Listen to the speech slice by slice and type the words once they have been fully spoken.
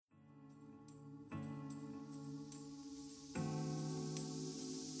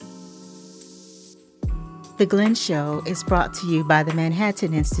The Glenn Show is brought to you by the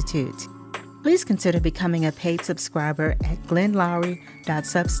Manhattan Institute. Please consider becoming a paid subscriber at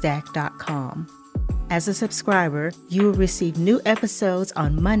glennloury.substack.com. As a subscriber, you will receive new episodes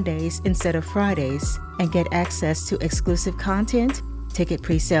on Mondays instead of Fridays and get access to exclusive content, ticket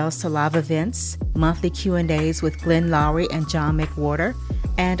pre-sales to live events, monthly Q&As with Glenn Loury and John McWhorter,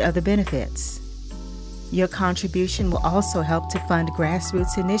 and other benefits. Your contribution will also help to fund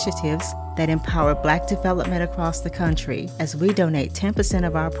grassroots initiatives that empower Black development across the country as we donate 10%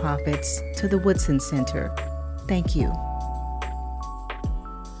 of our profits to the Woodson Center. Thank you.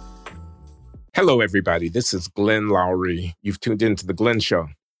 Hello, everybody. This is Glenn Loury. You've tuned into The Glenn Show.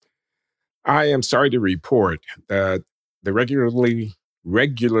 I am sorry to report that the regularly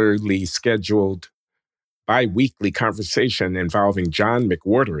scheduled bi-weekly conversation involving John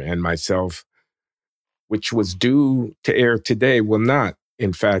McWhorter and myself, which was due to air today, will not,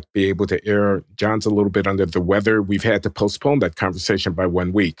 in fact, be able to air. John's a little bit under the weather. We've had to postpone that conversation by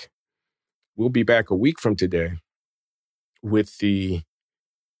 1 week. We'll be back a week from today with the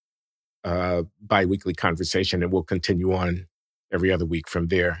bi-weekly conversation, and we'll continue on every other week from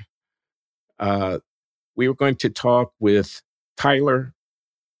there. We were going to talk with Tyler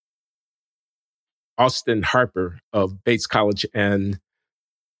Austin Harper of Bates College and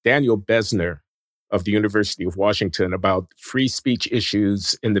Daniel Besner of the University of Washington about free speech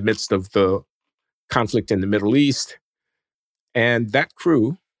issues in the midst of the conflict in the Middle East. And that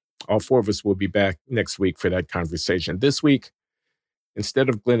crew, all four of us, will be back next week for that conversation. This week, instead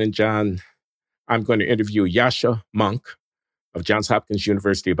of Glenn and John, I'm going to interview Yascha Mounk of Johns Hopkins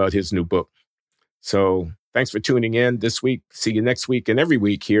University about his new book. So thanks for tuning in this week. See you next week and every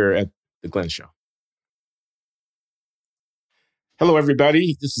week here at The Glenn Show. Hello,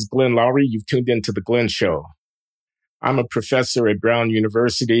 everybody. This is Glenn Loury. You've tuned into The Glenn Show. I'm a professor at Brown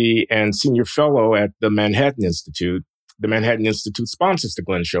University and senior fellow at the Manhattan Institute. The Manhattan Institute sponsors The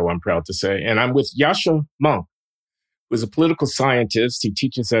Glenn Show, I'm proud to say. And I'm with Yascha Mounk, who is a political scientist. He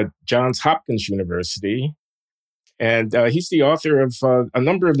teaches at Johns Hopkins University. And he's the author of a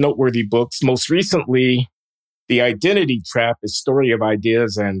number of noteworthy books. Most recently, The Identity Trap, A Story of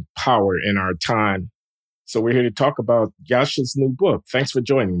Ideas and Power in Our Time. So we're here to talk about Yascha's new book. Thanks for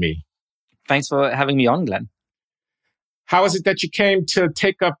joining me. Thanks for having me on, Glenn. How is it that you came to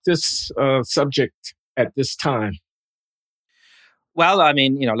take up this subject at this time? Well, I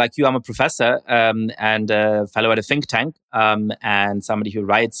mean, like you, I'm a professor and a fellow at a think tank and somebody who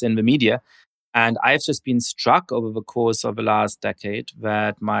writes in the media. And I've just been struck over the course of the last decade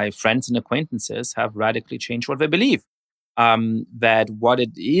that my friends and acquaintances have radically changed what they believe. That what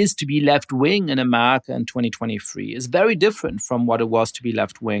it is to be left-wing in America in 2023 is very different from what it was to be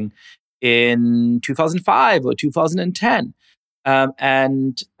left-wing in 2005 or 2010. There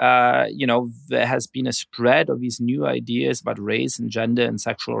has been a spread of these new ideas about race and gender and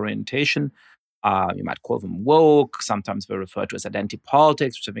sexual orientation. You might call them woke. Sometimes they're referred to as identity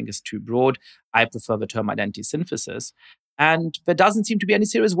politics, which I think is too broad. I prefer the term identity synthesis. And there doesn't seem to be any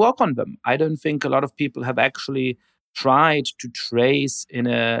serious work on them. I don't think a lot of people have actually tried to trace in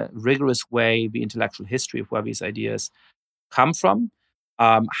a rigorous way the intellectual history of where these ideas come from,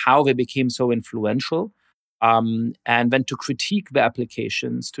 how they became so influential, and then to critique the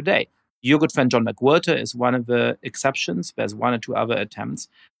applications today. Your good friend John McWhorter is one of the exceptions. There's one or two other attempts.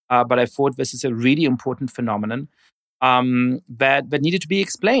 But I thought this is a really important phenomenon that needed to be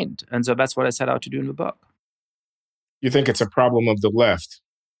explained. And so that's what I set out to do in the book. You think it's a problem of the left?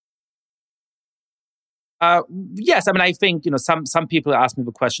 Yes. I mean, I think, some people ask me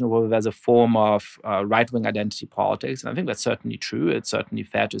the question of whether there's a form of right-wing identity politics. And I think that's certainly true. It's certainly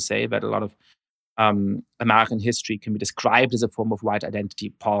fair to say that a lot of American history can be described as a form of white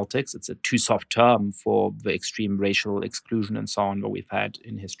identity politics. It's a too soft term for the extreme racial exclusion and so on that we've had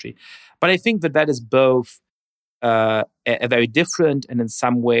in history. But I think that is both a very different and in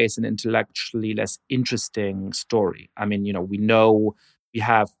some ways an intellectually less interesting story. I mean, we know we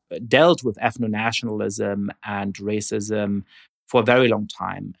have dealt with ethno-nationalism and racism for a very long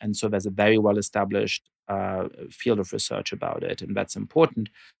time. And so there's a very well-established field of research about it, and that's important.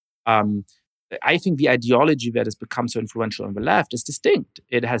 I think the ideology that has become so influential on the left is distinct.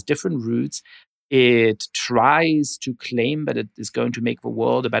 It has different roots. It tries to claim that it is going to make the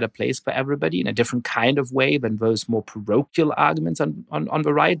world a better place for everybody in a different kind of way than those more parochial arguments on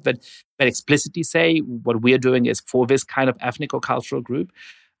the right that explicitly say what we're doing is for this kind of ethnic or cultural group.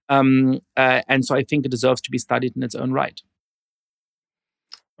 And so I think it deserves to be studied in its own right.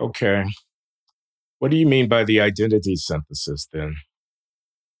 Okay. What do you mean by the identity synthesis then?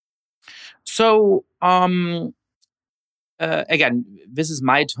 So, again, this is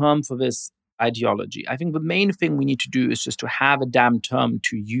my term for this ideology, I think the main thing we need to do is just to have a damn term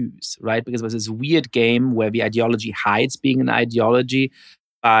to use, right? Because there's this weird game where the ideology hides being an ideology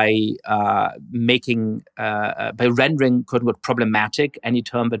by rendering quote unquote problematic any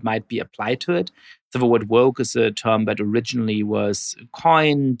term that might be applied to it. So the word woke is a term that originally was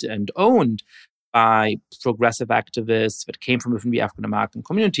coined and owned by progressive activists that came from within the African American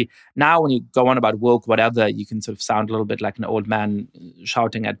community. Now, when you go on about woke, whatever, you can sort of sound a little bit like an old man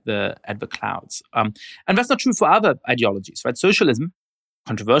shouting at the clouds. And that's not true for other ideologies, right? Socialism,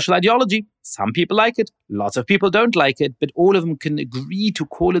 controversial ideology. Some people like it. Lots of people don't like it. But all of them can agree to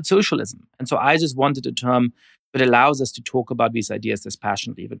call it socialism. And so I just wanted a term that allows us to talk about these ideas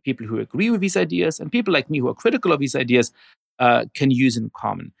dispassionately, that people who agree with these ideas and people like me who are critical of these ideas can use in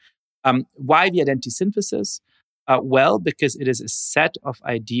common. Why the identity synthesis? Well, because it is a set of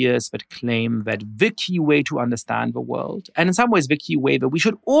ideas that claim that the key way to understand the world, and in some ways the key way that we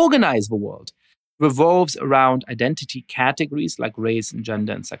should organize the world, revolves around identity categories like race and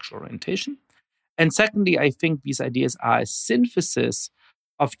gender and sexual orientation. And secondly, I think these ideas are a synthesis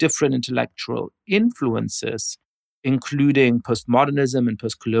of different intellectual influences, including postmodernism and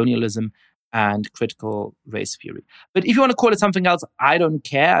postcolonialism and critical race theory. But if you want to call it something else, I don't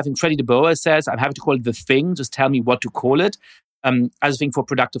care. I think Freddie de Boer says, I'm happy to call it the thing. Just tell me what to call it. I just think for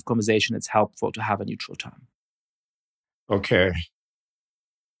productive conversation, it's helpful to have a neutral term. Okay.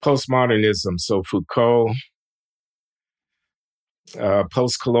 Postmodernism, so Foucault.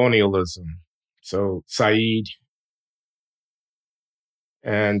 Postcolonialism, so Said.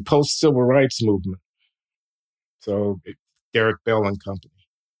 And post-civil rights movement, so Derek Bell and company.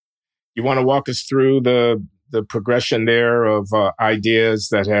 You want to walk us through the progression there of ideas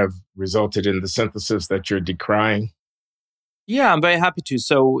that have resulted in the synthesis that you're decrying? Yeah, I'm very happy to.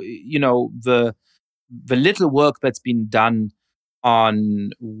 So, the little work that's been done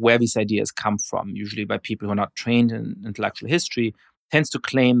on where these ideas come from, usually by people who are not trained in intellectual history, tends to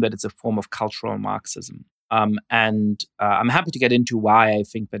claim that it's a form of cultural Marxism. And I'm happy to get into why I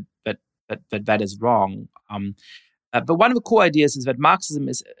think that is wrong. But one of the core ideas is that Marxism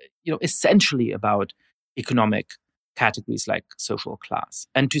is, essentially about economic categories like social class.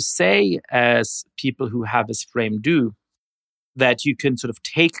 And to say, as people who have this frame do, that you can sort of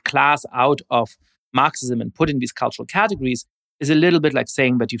take class out of Marxism and put in these cultural categories is a little bit like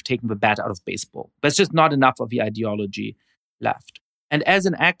saying that you've taken the bat out of baseball. There's just not enough of the ideology left. And as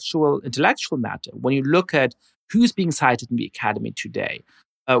an actual intellectual matter, when you look at who's being cited in the academy today,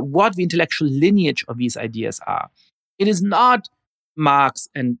 what the intellectual lineage of these ideas are, it is not Marx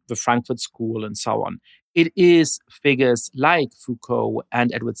and the Frankfurt School and so on. It is figures like Foucault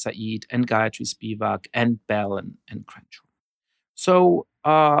and Edward Said and Gayatri Spivak and Bell and Crenshaw. So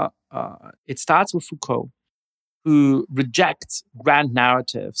it starts with Foucault, who rejects grand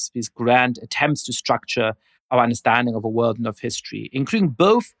narratives, these grand attempts to structure our understanding of a world and of history, including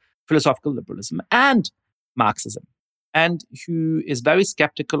both philosophical liberalism and Marxism, and who is very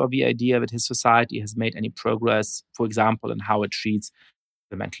skeptical of the idea that his society has made any progress, for example, in how it treats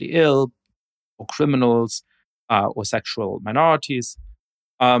the mentally ill or criminals or sexual minorities,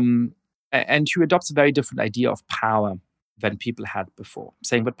 and who adopts a very different idea of power than people had before,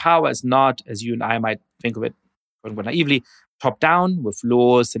 saying that power is not, as you and I might think of it, naively, top-down with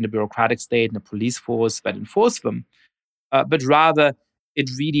laws and a bureaucratic state and a police force that enforce them, but rather it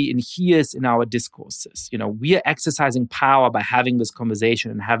really inheres in our discourses. We are exercising power by having this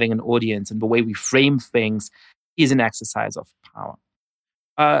conversation and having an audience, and the way we frame things is an exercise of power.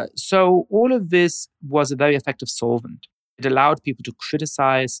 So all of this was a very effective solvent. It allowed people to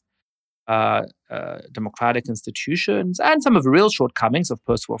criticize democratic institutions and some of the real shortcomings of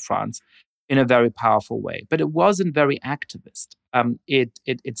post-war France in a very powerful way. But it wasn't very activist.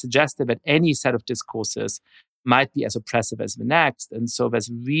 It suggested that any set of discourses might be as oppressive as the next. And so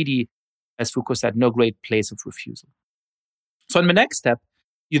there's really, as Foucault said, no great place of refusal. So in the next step,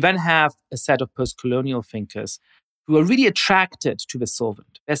 you then have a set of post-colonial thinkers who are really attracted to the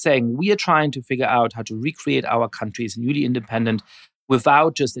solvent. They're saying, we are trying to figure out how to recreate our countries newly independent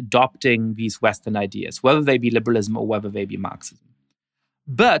without just adopting these Western ideas, whether they be liberalism or whether they be Marxism.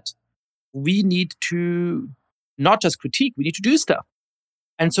 But we need to not just critique, we need to do stuff.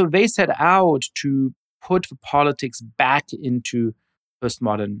 And so they set out to put the politics back into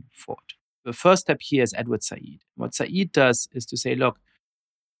postmodern thought. The first step here is Edward Said. What Said does is to say, look,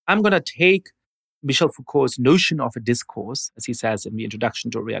 I'm going to take Michel Foucault's notion of a discourse, as he says in the Introduction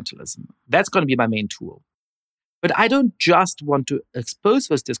to Orientalism. That's going to be my main tool. But I don't just want to expose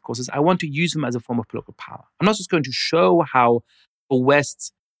those discourses. I want to use them as a form of political power. I'm not just going to show how the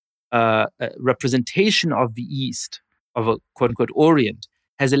West's representation of the East, of a quote-unquote Orient,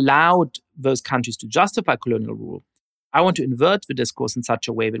 has allowed those countries to justify colonial rule. I want to invert the discourse in such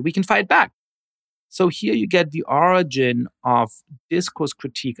a way that we can fight back. So here you get the origin of discourse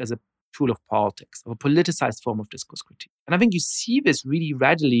critique as a tool of politics, of a politicized form of discourse critique. And I think you see this really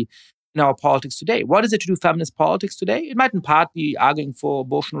readily in our politics today. What is it to do feminist politics today? It might in part be arguing for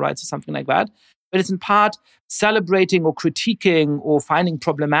abortion rights or something like that, but it's in part celebrating or critiquing or finding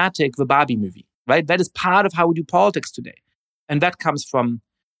problematic the Barbie movie, right? That is part of how we do politics today. And that comes from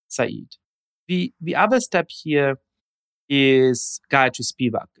Said. The other step here is Gayatri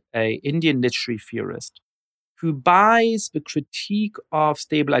Spivak, an Indian literary theorist, who buys the critique of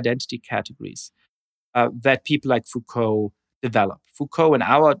stable identity categories that people like Foucault develop. Foucault, in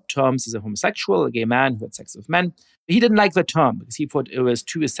our terms, is a homosexual, a gay man who had sex with men. But he didn't like the term because he thought it was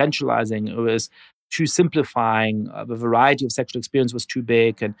too essentializing, it was too simplifying, the variety of sexual experience was too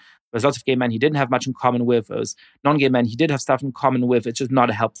big, and there's lots of gay men he didn't have much in common with, there's non-gay men he did have stuff in common with, it's just not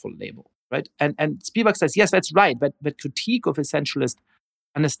a helpful label, right? And Spivak says, yes, that's right, but critique of essentialist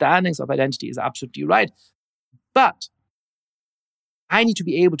understandings of identity is absolutely right. But I need to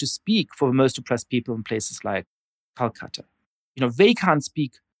be able to speak for the most oppressed people in places like Calcutta. They can't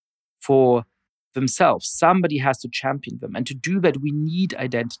speak for themselves. Somebody has to champion them. And to do that, we need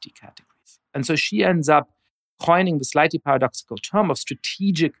identity categories. And so she ends up coining the slightly paradoxical term of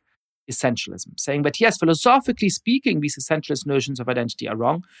strategic essentialism, saying that, yes, philosophically speaking, these essentialist notions of identity are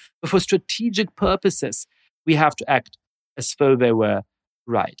wrong, but for strategic purposes, we have to act as though they were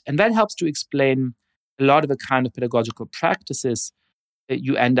right. And that helps to explain a lot of the kind of pedagogical practices that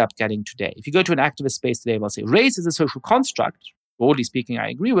you end up getting today. If you go to an activist space today, they'll say race is a social construct. Broadly speaking, I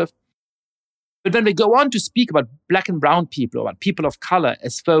agree with. But then they go on to speak about black and brown people or about people of color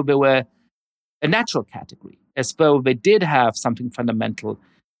as though they were a natural category, as though they did have something fundamental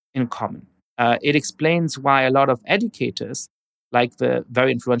in common. It explains why a lot of educators, like the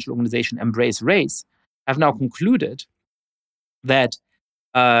very influential organization Embrace Race, have now concluded that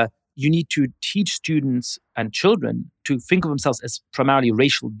you need to teach students and children to think of themselves as primarily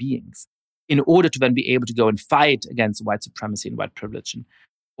racial beings in order to then be able to go and fight against white supremacy and white privilege and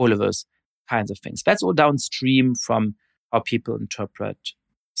all of those kinds of things. That's all downstream from how people interpret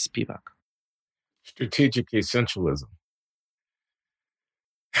Spivak. Strategic essentialism.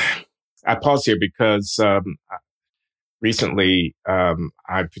 I pause here because recently I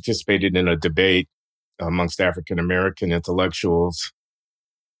participated in a debate amongst African-American intellectuals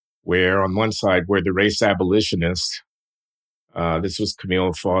where on one side were the race abolitionists. This was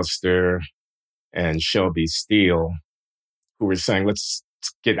Camille Foster and Shelby Steele, who were saying, let's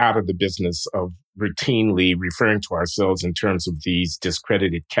get out of the business of routinely referring to ourselves in terms of these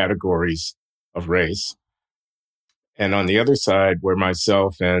discredited categories of race. And on the other side were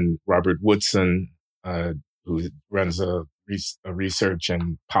myself and Robert Woodson, who runs a research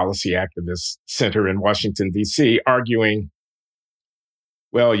and policy activist center in Washington, D.C., arguing,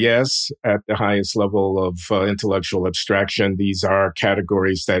 well, yes, at the highest level of intellectual abstraction, these are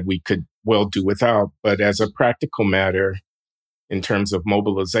categories that we could well do without. But as a practical matter, in terms of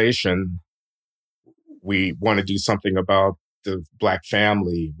mobilization, we want to do something about the Black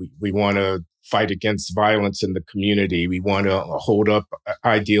family. We want to fight against violence in the community. We want to hold up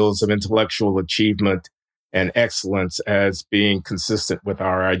ideals of intellectual achievement and excellence as being consistent with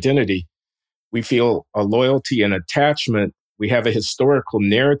our identity. We feel a loyalty and attachment. We have a historical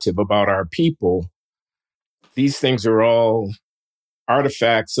narrative about our people. These things are all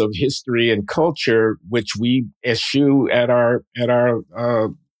artifacts of history and culture, which we eschew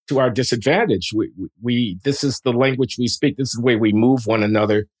to our disadvantage. We this is the language we speak. This is the way we move one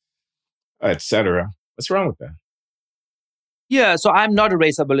another, etc. What's wrong with that? Yeah, so I'm not a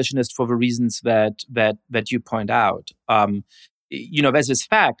race abolitionist for the reasons that you point out. There's this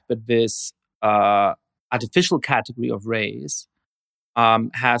fact that this artificial category of race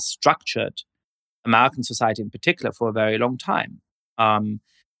has structured American society in particular for a very long time.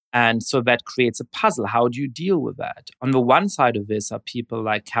 And so that creates a puzzle. How do you deal with that? On the one side of this are people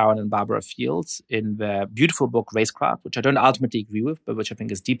like Karen and Barbara Fields in their beautiful book, Racecraft, which I don't ultimately agree with, but which I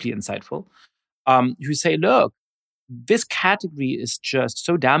think is deeply insightful, who say, look, this category is just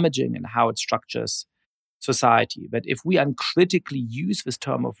so damaging in how it structures society that if we uncritically use this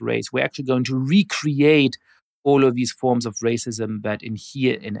term of race, we're actually going to recreate all of these forms of racism that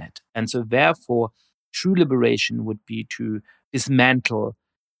inhere in it. And so therefore, true liberation would be to dismantle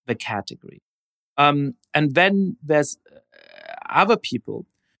the category. And then there's other people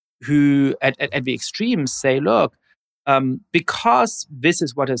who at the extremes say, look, because this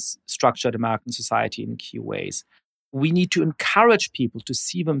is what has structured American society in key ways, we need to encourage people to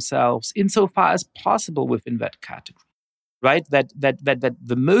see themselves insofar as possible within that category. right? That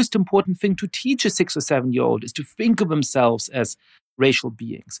the most important thing to teach a 6 or 7-year-old is to think of themselves as racial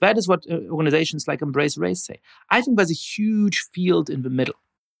beings. That is what organizations like Embrace Race say. I think there's a huge field in the middle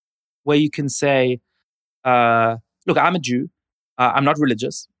where you can say, look, I'm a Jew. I'm not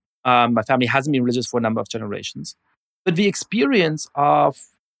religious. My family hasn't been religious for a number of generations. But the experience of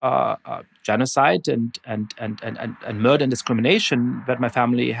genocide and murder and discrimination that my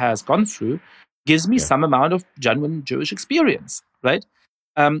family has gone through gives me some amount of genuine Jewish experience, right?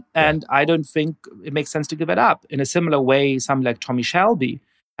 And I don't think it makes sense to give it up. In a similar way, somebody like Tommy Shelby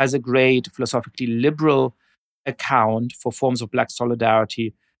has a great philosophically liberal account for forms of Black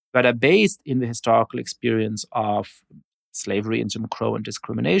solidarity that are based in the historical experience of slavery and Jim Crow and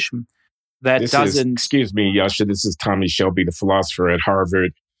discrimination. Excuse me, Yascha, this is Tommy Shelby, the philosopher at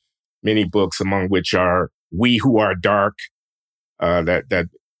Harvard. Many books, among which are We Who Are Dark, that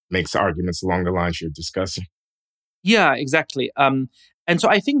makes arguments along the lines you're discussing. Yeah, exactly. And so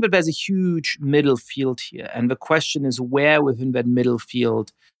I think that there's a huge middle field here. And the question is, where within that middle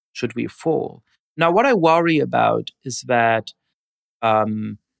field should we fall? Now, what I worry about is that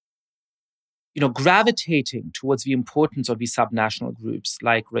gravitating towards the importance of these subnational groups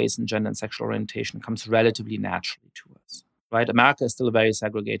like race and gender and sexual orientation comes relatively naturally to us, right? America is still a very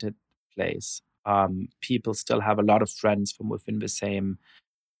segregated place. People still have a lot of friends from within the same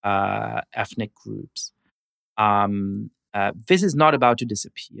ethnic groups. This is not about to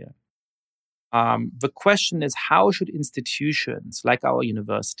disappear. The question is, how should institutions like our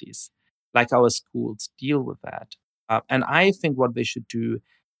universities, like our schools, deal with that? And I think what they should do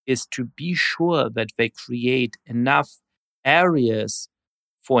is to be sure that they create enough areas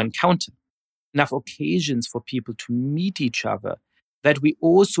for encounter, enough occasions for people to meet each other, that we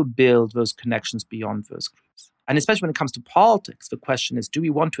also build those connections beyond those groups. And especially when it comes to politics, the question is, do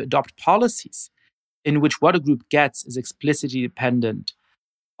we want to adopt policies in which what a group gets is explicitly dependent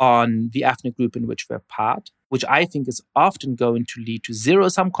on the ethnic group in which they're part, which I think is often going to lead to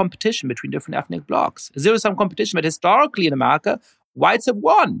zero-sum competition between different ethnic blocs. A zero-sum competition that historically in America, whites have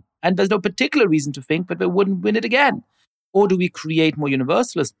won, and there's no particular reason to think that they wouldn't win it again. Or do we create more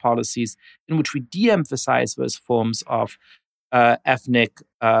universalist policies in which we de-emphasize those forms of ethnic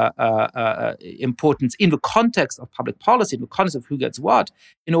importance in the context of public policy, in the context of who gets what,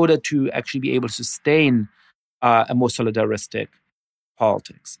 in order to actually be able to sustain a more solidaristic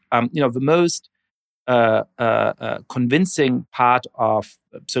politics? The most convincing part of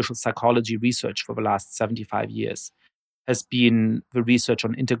social psychology research for the last 75 years has been the research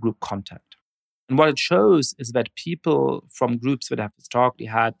on intergroup contact. And what it shows is that people from groups that have historically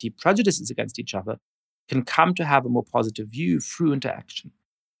had deep prejudices against each other can come to have a more positive view through interaction.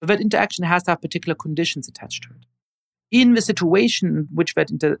 But that interaction has to have particular conditions attached to it. In the situation in which that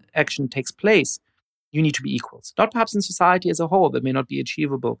interaction takes place, you need to be equals. Not perhaps in society as a whole, that may not be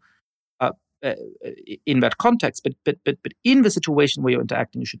achievable in that context, but in the situation where you're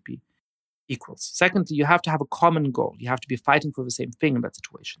interacting, you should be equals. Secondly, you have to have a common goal. You have to be fighting for the same thing in that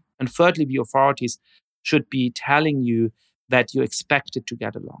situation. And thirdly, the authorities should be telling you that you're expected to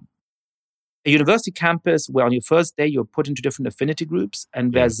get along. A university campus where on your first day you're put into different affinity groups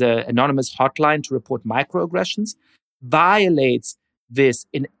and there's an anonymous hotline to report microaggressions violates this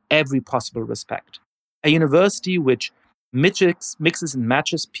in every possible respect. A university which mixes and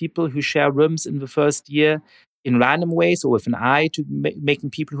matches people who share rooms in the first year in random ways or with an eye to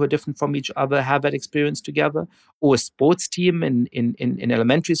making people who are different from each other have that experience together, or a sports team in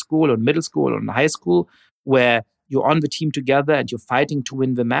elementary school or middle school or in high school where you're on the team together and you're fighting to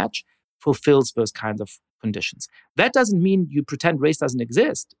win the match, fulfills those kinds of conditions. That doesn't mean you pretend race doesn't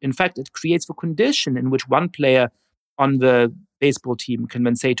exist. In fact, it creates the condition in which one player on the baseball team can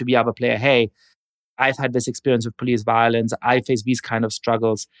then say to the other player, hey, I've had this experience with police violence, I face these kind of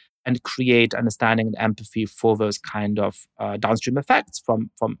struggles, and create understanding and empathy for those kind of downstream effects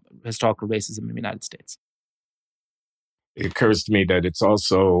from historical racism in the United States. It occurs to me that it's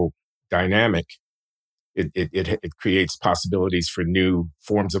also dynamic. It creates possibilities for new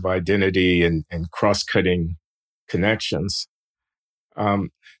forms of identity and cross-cutting connections.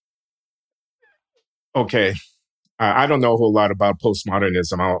 Okay, I don't know a whole lot about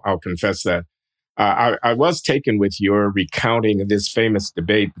postmodernism. I'll confess that. I was taken with your recounting of this famous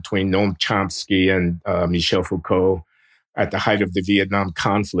debate between Noam Chomsky and Michel Foucault at the height of the Vietnam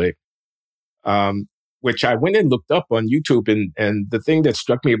conflict, which I went and looked up on YouTube. And the thing that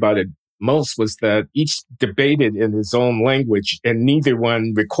struck me about it most was that each debated in his own language, and neither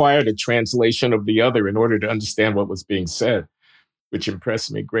one required a translation of the other in order to understand what was being said, which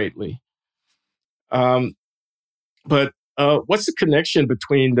impressed me greatly. But what's the connection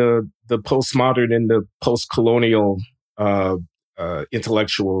between the postmodern and the post-colonial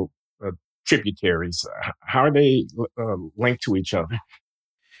intellectual tributaries. How are they linked to each other?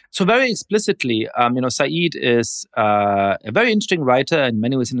 So very explicitly, Said is a very interesting writer, in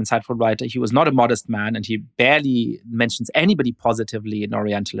many ways an insightful writer. He was not a modest man, and he barely mentions anybody positively in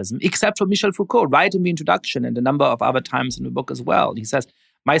Orientalism, except for Michel Foucault, right in the introduction and a number of other times in the book as well. He says,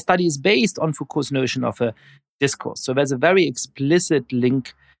 my study is based on Foucault's notion of a discourse. So there's a very explicit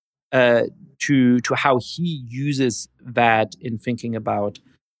link to how he uses that in thinking about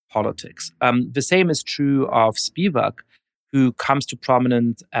politics. The same is true of Spivak, who comes to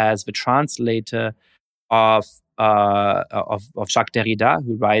prominence as the translator of Jacques Derrida,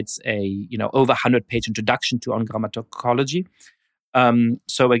 who writes a over 100-page introduction to On Grammaticology.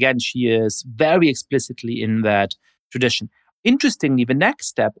 So again, she is very explicitly in that tradition. Interestingly, the next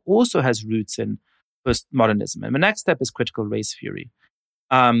step also has roots in postmodernism, and the next step is critical race theory.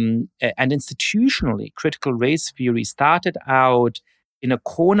 And institutionally, critical race theory started out in a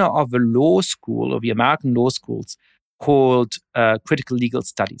corner of the law school, of the American law schools, called critical legal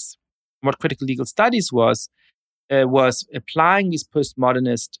studies. What critical legal studies was applying these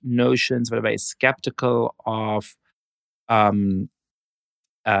postmodernist notions that are very skeptical of the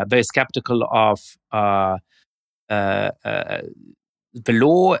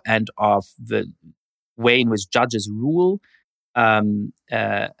law and of the way in which judges rule to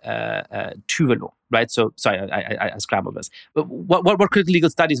the law, right? So, sorry, I scrambled this. But what critical legal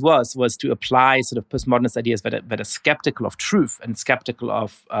studies was to apply sort of postmodernist ideas that are skeptical of truth and skeptical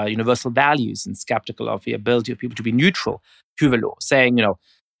of universal values and skeptical of the ability of people to be neutral to the law, saying,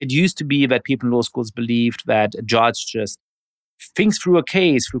 it used to be that people in law schools believed that a judge just thinks through a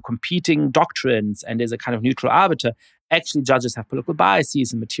case through competing doctrines and is a kind of neutral arbiter. Actually, judges have political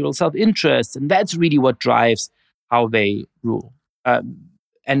biases and material self-interest, and that's really what drives how they rule.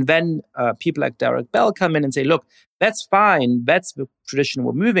 And then people like Derek Bell come in and say, look, that's fine. That's the tradition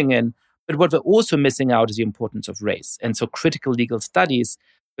we're moving in. But what we're also missing out is the importance of race. And so critical legal studies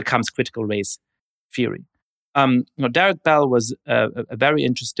becomes critical race theory. Derek Bell was a very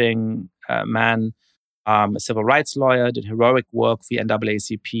interesting man, a civil rights lawyer, did heroic work for the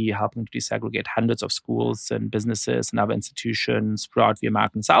NAACP, helping to desegregate hundreds of schools and businesses and other institutions throughout the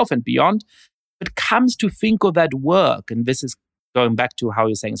American South and beyond. But comes to think of that work, and this is going back to how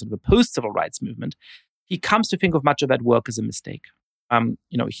you're saying sort of a post-civil rights movement, he comes to think of much of that work as a mistake.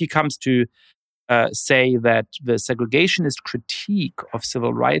 He comes to say that the segregationist critique of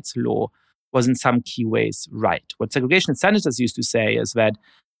civil rights law was in some key ways right. What segregationist senators used to say is that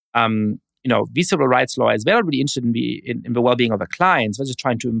these civil rights lawyers, they're not really interested in the well-being of their clients. They're just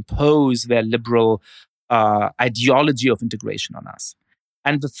trying to impose their liberal ideology of integration on us.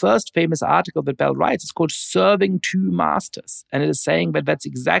 And the first famous article that Bell writes is called Serving Two Masters. And it is saying that that's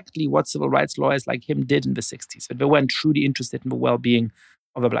exactly what civil rights lawyers like him did in the 60s. That they weren't truly interested in the well-being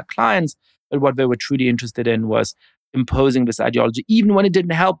of their Black clients, but what they were truly interested in was imposing this ideology, even when it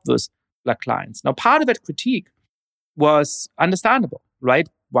didn't help those Black clients. Now, part of that critique was understandable, right?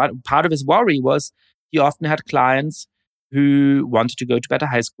 Part of his worry was he often had clients who wanted to go to better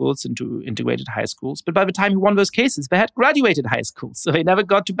high schools and to integrated high schools. But by the time he won those cases, they had graduated high schools. So they never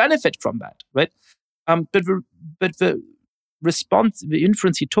got to benefit from that, right? But the response, the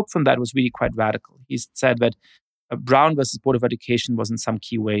inference he took from that was really quite radical. He said that Brown versus Board of Education was in some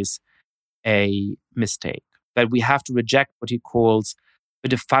key ways a mistake, that we have to reject what he calls the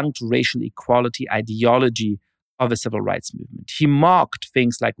defunct racial equality ideology of the civil rights movement. He mocked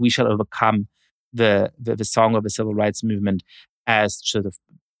things like "We shall overcome," the song of the civil rights movement, as sort of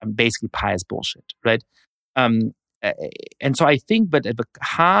basically pious bullshit, right? And so I think that at the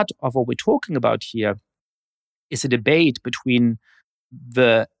heart of what we're talking about here is a debate between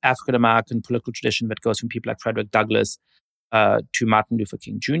the African-American political tradition that goes from people like Frederick Douglass to Martin Luther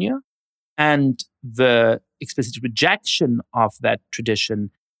King Jr., and the explicit rejection of that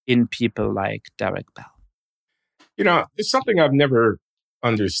tradition in people like Derek Bell. It's something I've never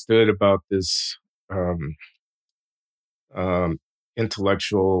understood about this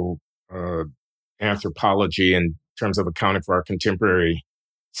intellectual anthropology in terms of accounting for our contemporary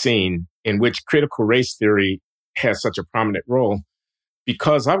scene, in which critical race theory has such a prominent role,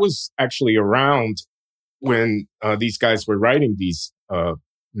 because I was actually around when these guys were writing these,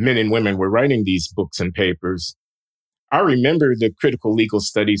 men and women were writing these books and papers. I remember the critical legal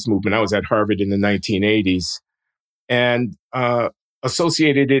studies movement. I was at Harvard in the 1980s and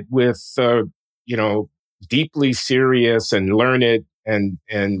associated it with, deeply serious and learned and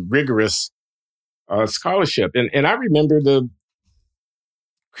rigorous scholarship. And I remember the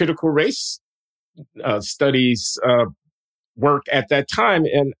critical race studies work at that time.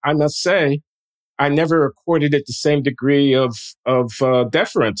 And I must say, I never accorded it the same degree of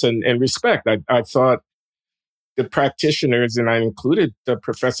deference and respect. I thought the practitioners, and I included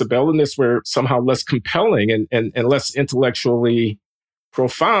Professor Bell in this, were somehow less compelling and less intellectually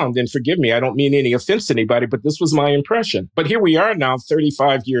profound. And forgive me, I don't mean any offense to anybody, but this was my impression. But here we are now,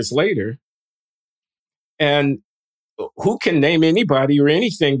 35 years later, and who can name anybody or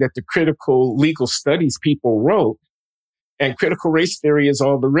anything that the critical legal studies people wrote? And critical race theory is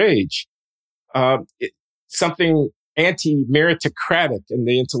all the rage. Something anti-meritocratic in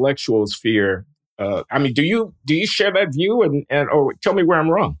the intellectual sphere. I mean, do you share that view? And or tell me where I'm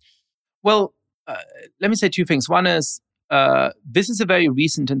wrong. Well, let me say two things. One is this is a very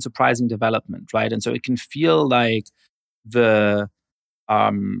recent and surprising development, right? And so it can feel like the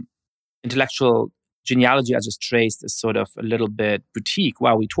intellectual genealogy I just traced is sort of a little bit boutique.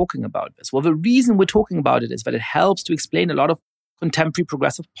 Why are we talking about this? Well, the reason we're talking about it is that it helps to explain a lot of contemporary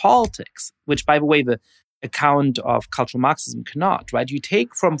progressive politics, which, by the way, the account of cultural Marxism cannot, right? You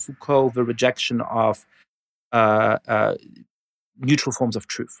take from Foucault the rejection of neutral forms of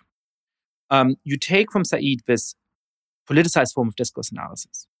truth. You take from Said this politicized form of discourse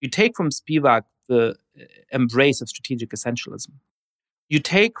analysis. You take from Spivak the embrace of strategic essentialism. You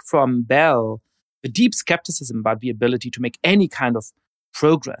take from Bell the deep skepticism about the ability to make any kind of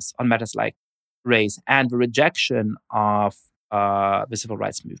progress on matters like race, and the rejection of the civil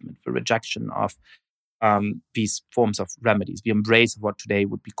rights movement, the rejection of these forms of remedies, the embrace of what today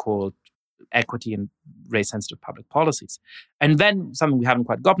would be called equity and race-sensitive public policies. And then something we haven't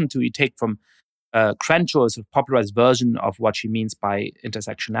quite gotten to, you take from Crenshaw's sort of popularized version of what she means by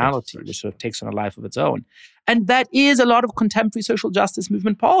intersectionality, which sort of takes on a life of its own. And that is a lot of contemporary social justice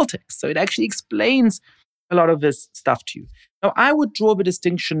movement politics. So it actually explains a lot of this stuff to you. Now, I would draw the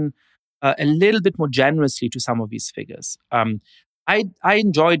distinction a little bit more generously to some of these figures. I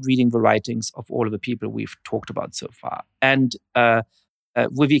enjoyed reading the writings of all of the people we've talked about so far. And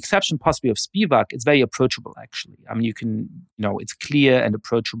with the exception possibly of Spivak, it's very approachable, actually. I mean, it's clear and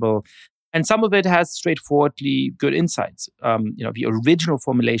approachable. And some of it has straightforwardly good insights. The original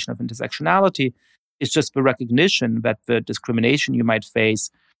formulation of intersectionality is just the recognition that the discrimination you might face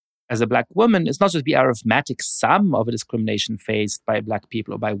as a Black woman is not just the arithmetic sum of a discrimination faced by Black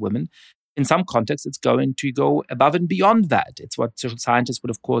people or by women. In some contexts, it's going to go above and beyond that. It's what social scientists would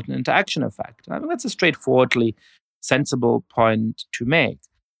have called an interaction effect. And I think that's a straightforwardly sensible point to make.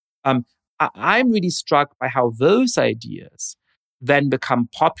 I'm really struck by how those ideas then become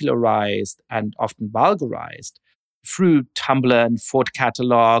popularized and often vulgarized through Tumblr and Ford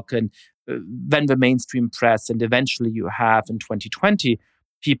Catalog and then the mainstream press. And eventually you have, in 2020,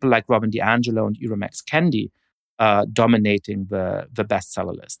 people like Kendi and DiAngelo and Max Kendi dominating the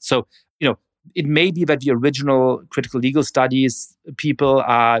bestseller list. So, it may be that the original critical legal studies people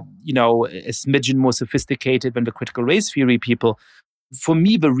are, a smidgen more sophisticated than the critical race theory people. For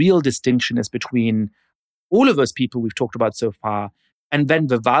me, the real distinction is between all of those people we've talked about so far, and then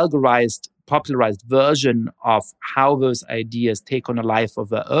the vulgarized, popularized version of how those ideas take on a life of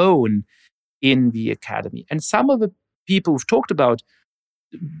their own in the academy. And some of the people we've talked about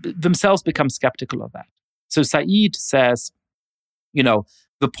themselves become skeptical of that. So Said says,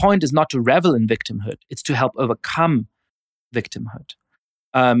 the point is not to revel in victimhood, it's to help overcome victimhood.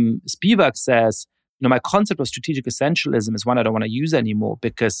 Spivak says, my concept of strategic essentialism is one I don't want to use anymore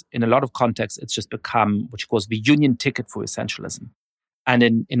because in a lot of contexts, it's just become what she calls the union ticket for essentialism.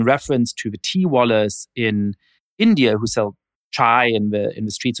 And in reference to the tea wallahs in India who sell chai in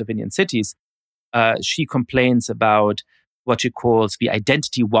the streets of Indian cities, she complains about what she calls the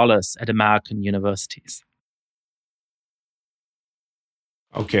identity wallahs at American universities.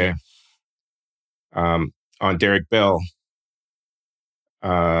 Okay. On Derek Bell,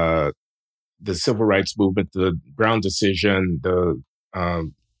 the civil rights movement, the Brown decision, the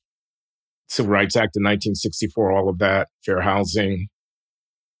Civil Rights Act of 1964, all of that, fair housing.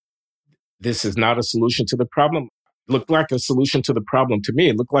 This is not a solution to the problem. It looked like a solution to the problem to me.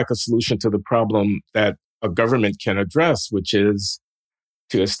 It looked like a solution to the problem that a government can address, which is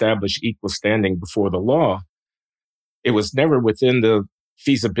to establish equal standing before the law. It was never within the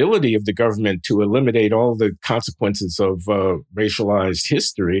feasibility of the government to eliminate all the consequences of racialized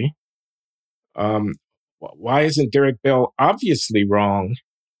history. Why isn't Derek Bell obviously wrong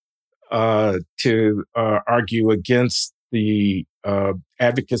to argue against the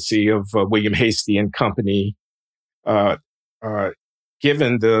advocacy of William Hastie and company,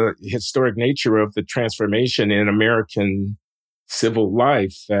 given the historic nature of the transformation in American civil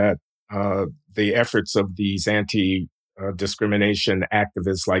life that the efforts of these anti-discrimination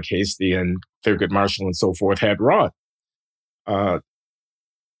activists like Hastie and Thurgood Marshall and so forth had wrought?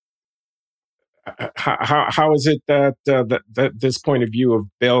 How is it that this point of view of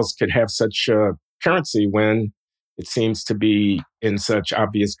Bell's could have such currency when it seems to be in such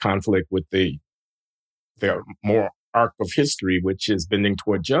obvious conflict with the moral arc of history, which is bending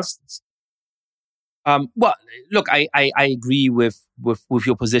toward justice? Well, look, I agree with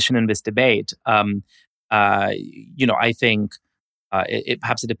your position in this debate. I think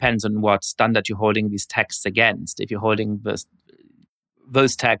perhaps it depends on what standard you're holding these texts against. If you're holding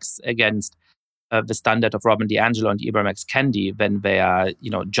those texts against the standard of Robin DiAngelo and Ibram X. Kendi, then they are,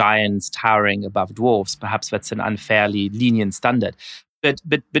 giants towering above dwarfs. Perhaps that's an unfairly lenient standard. But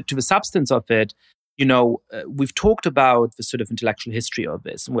to the substance of it, we've talked about the sort of intellectual history of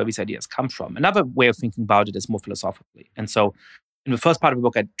this and where these ideas come from. Another way of thinking about it is more philosophically. And so in the first part of the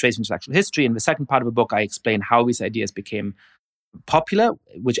book, I trace intellectual history. In the second part of the book, I explain how these ideas became popular,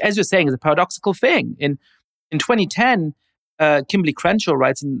 which, as you're saying, is a paradoxical thing. In 2010, Kimberly Crenshaw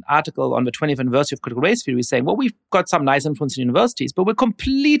writes an article on the 20th anniversary of critical race theory saying, well, we've got some nice influence in universities, but we're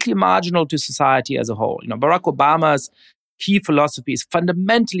completely marginal to society as a whole. Barack Obama's key philosophy is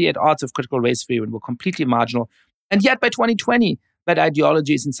fundamentally at odds with critical race theory, and we're completely marginal. And yet by 2020, that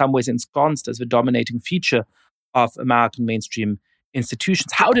ideology is in some ways ensconced as the dominating feature of American mainstream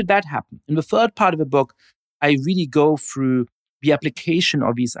institutions. How did that happen? In the third part of the book, I really go through the application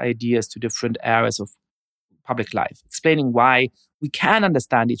of these ideas to different areas of public life, explaining why we can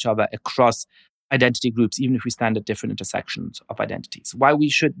understand each other across identity groups, even if we stand at different intersections of identities, why we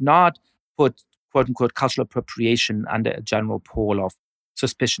should not put quote-unquote cultural appropriation under a general pall of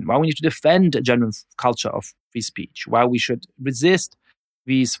suspicion, why we need to defend a genuine culture of free speech, why we should resist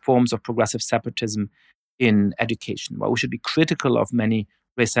these forms of progressive separatism in education, why we should be critical of many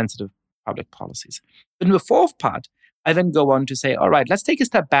race-sensitive public policies. But in the fourth part, I then go on to say, all right, let's take a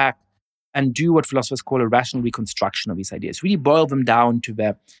step back and do what philosophers call a rational reconstruction of these ideas, really boil them down to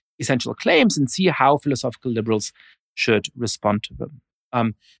their essential claims and see how philosophical liberals should respond to them.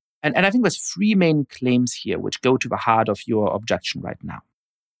 And I think there's three main claims here which go to the heart of your objection right now.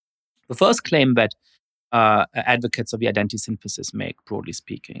 The first claim that advocates of the identity synthesis make, broadly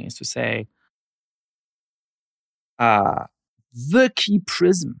speaking, is to say the key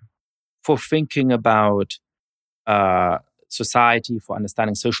prism for thinking about society, for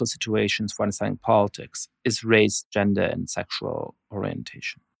understanding social situations, for understanding politics, is race, gender, and sexual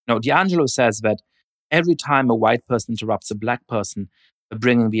orientation. Now, DiAngelo says that every time a white person interrupts a black person, they're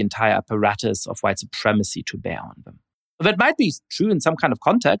bringing the entire apparatus of white supremacy to bear on them. That might be true in some kind of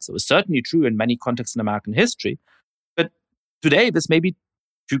context. It was certainly true in many contexts in American history. But today, this may be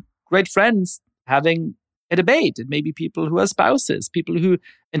two great friends having a debate. It may be people who are spouses, people who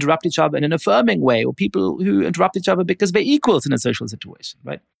interrupt each other in an affirming way, or people who interrupt each other because they're equals in a social situation,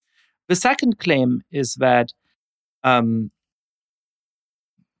 right? The second claim is that the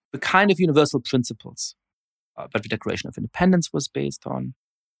kind of universal principles that the Declaration of Independence was based on,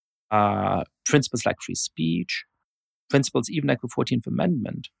 principles like free speech, principles even like the 14th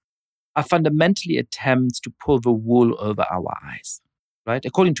Amendment, are fundamentally attempts to pull the wool over our eyes, right?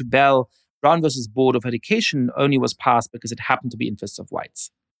 According to Bell, Brown versus Board of Education only was passed because it happened to be interests of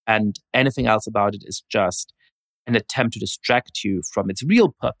whites. And anything else about it is just an attempt to distract you from its real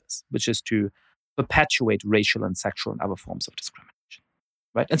purpose, which is to perpetuate racial and sexual and other forms of discrimination,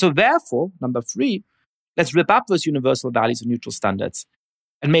 right? And so therefore, number three, let's rip up those universal values and neutral standards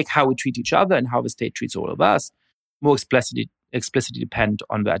and make how we treat each other and how the state treats all of us more explicitly depend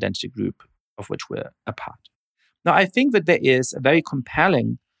on the identity group of which we're a part. Now, I think that there is a very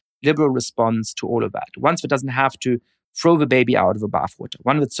compelling liberal response to all of that. One that doesn't have to throw the baby out of the bathwater.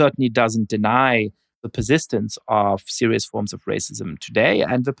 One that certainly doesn't deny the persistence of serious forms of racism today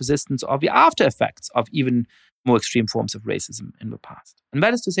and the persistence of the after effects of even more extreme forms of racism in the past. And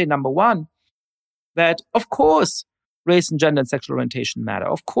that is to say, number one, that of course, race and gender and sexual orientation matter.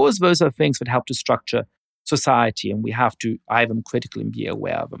 Of course, those are things that help to structure society, and we have to eye them critically and be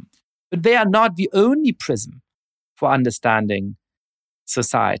aware of them. But they are not the only prism for understanding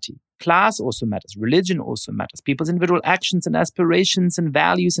society. Class also matters. Religion also matters. People's individual actions and aspirations and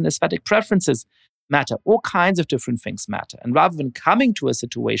values and aesthetic preferences matter. All kinds of different things matter. And rather than coming to a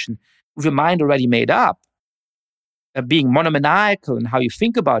situation with your mind already made up, being monomaniacal in how you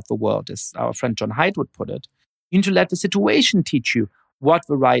think about the world, as our friend John Haidt would put it, you need to let the situation teach you what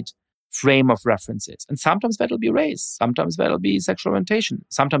the right frame of reference is. And sometimes that'll be race. Sometimes that'll be sexual orientation.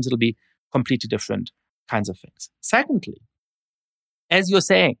 Sometimes it'll be completely different kinds of things. Secondly, as you're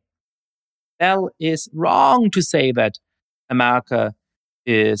saying, Bell is wrong to say that America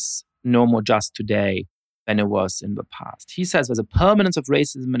is no more just today than it was in the past. He says there's a permanence of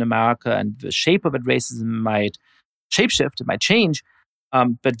racism in America, and the shape of that racism might shapeshift, it might change,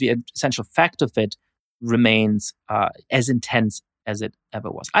 but the essential fact of it remains as intense as it ever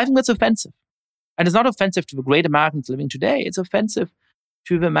was. I think that's offensive. And it's not offensive to the great Americans living today. It's offensive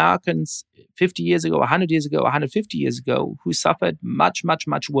to the Americans 50 years ago, 100 years ago, 150 years ago, who suffered much, much,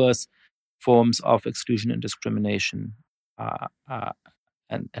 much worse forms of exclusion and discrimination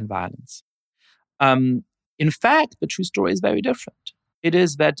and violence. In fact, the true story is very different. It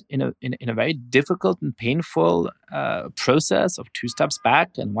is that in a very difficult and painful process of 2 steps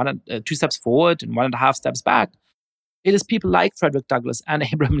back and 2 steps forward and 1.5 steps back, it is people like Frederick Douglass and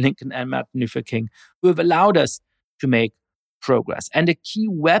Abraham Lincoln and Martin Luther King who have allowed us to make progress. And the key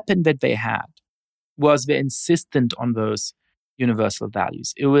weapon that they had was the insistence on those universal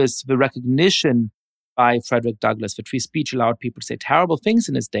values. It was the recognition by Frederick Douglass that free speech allowed people to say terrible things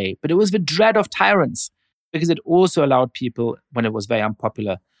in his day, but it was the dread of tyrants, because it also allowed people, when it was very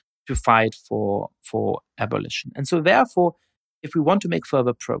unpopular, to fight for abolition. And so therefore, if we want to make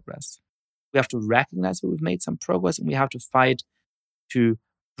further progress, we have to recognize that we've made some progress, and we have to fight to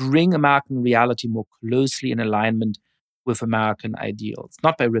bring American reality more closely in alignment with American ideals,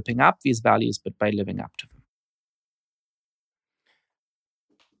 not by ripping up these values, but by living up to them.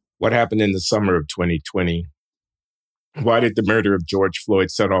 What happened in the summer of 2020? Why did the murder of George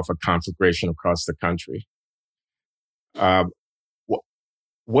Floyd set off a conflagration across the country?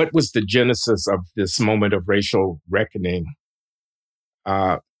 What was the genesis of this moment of racial reckoning?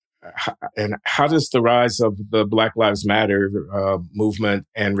 And how does the rise of the Black Lives Matter movement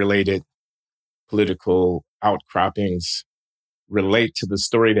and related political outcroppings relate to the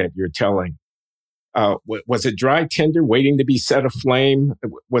story that you're telling? Was it dry tinder waiting to be set aflame?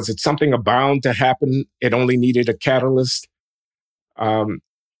 Was it something bound to happen? It only needed a catalyst? What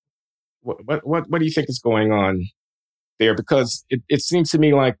do you think is going on there? Because it seems to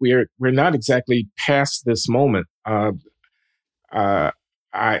me like we're not exactly past this moment. I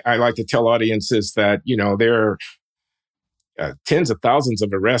like to tell audiences that, there are tens of thousands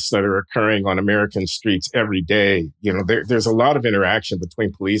of arrests that are occurring on American streets every day. There's a lot of interaction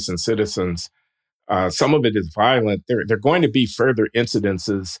between police and citizens. Some of it is violent. There are going to be further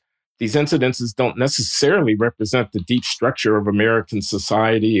incidences. These incidences don't necessarily represent the deep structure of American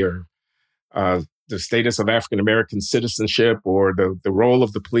society or the status of African-American citizenship or the role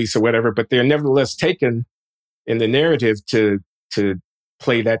of the police or whatever, but they're nevertheless taken in the narrative to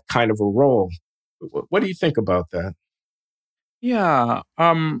play that kind of a role. What do you think about that? Yeah,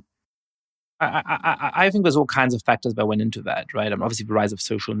 I think there's all kinds of factors that went into that, right? Obviously, the rise of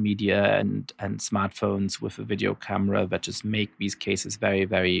social media and smartphones with a video camera that just make these cases very,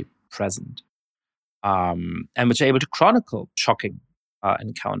 very present, and which are able to chronicle shocking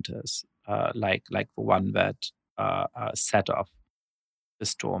encounters like the one that set off the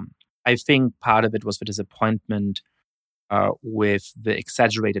storm. I think part of it was the disappointment with the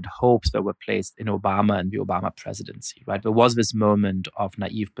exaggerated hopes that were placed in Obama and the Obama presidency, right? There was this moment of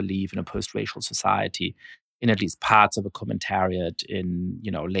naive belief in a post-racial society in at least parts of a commentariat in,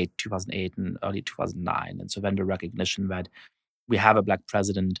 late 2008 and early 2009. And so then the recognition that we have a Black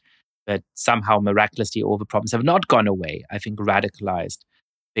president that somehow miraculously all the problems have not gone away, I think radicalized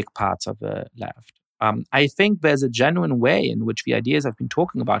big parts of the left. I think there's a genuine way in which the ideas I've been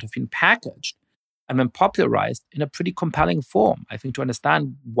talking about have been packaged and then popularized in a pretty compelling form. I think to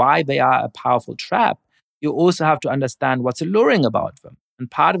understand why they are a powerful trap, you also have to understand what's alluring about them. And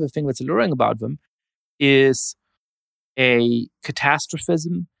part of the thing that's alluring about them is a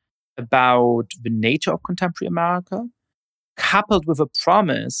catastrophism about the nature of contemporary America, coupled with a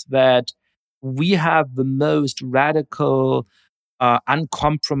promise that we have the most radical,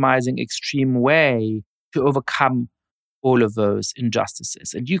 uncompromising, extreme way to overcome all of those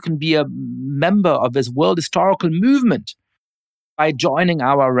injustices. And you can be a member of this world historical movement by joining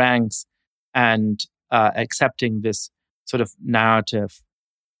our ranks and accepting this sort of narrative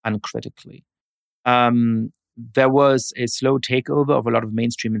uncritically. There was a slow takeover of a lot of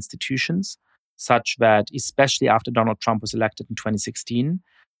mainstream institutions, such that, especially after Donald Trump was elected in 2016,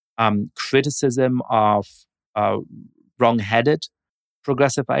 criticism of wrong-headed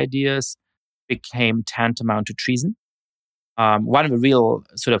progressive ideas became tantamount to treason. One of the real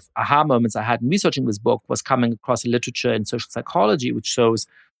sort of aha moments I had in researching this book was coming across a literature in social psychology, which shows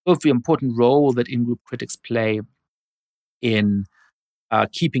both the important role that in-group critics play in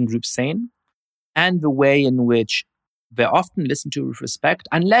keeping groups sane and the way in which they're often listened to with respect,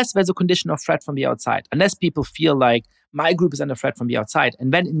 unless there's a condition of threat from the outside, unless people feel like my group is under threat from the outside.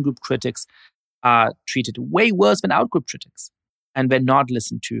 And then in-group critics are treated way worse than out-group critics. And they're not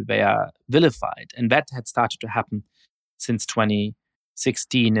listened to, they are vilified. And that had started to happen since 2016.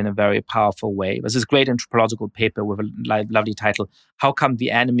 16 in a very powerful way. It was this great anthropological paper with a lovely title, How Come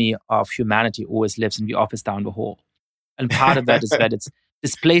the Enemy of Humanity Always Lives in the Office Down the Hall? And part of that is that it's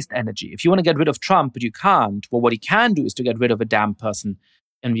displaced energy. If you want to get rid of Trump, but you can't, well, what he can do is to get rid of a damn person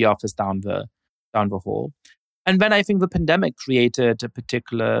in the office down the hall. And then I think the pandemic created a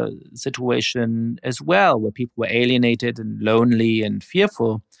particular situation as well, where people were alienated and lonely and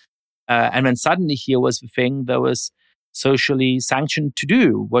fearful. And then suddenly here was the thing that was socially sanctioned to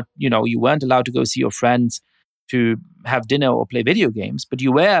do. What, you weren't allowed to go see your friends to have dinner or play video games, but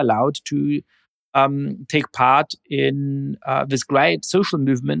you were allowed to take part in this great social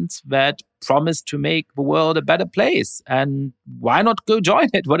movement that promised to make the world a better place. And why not go join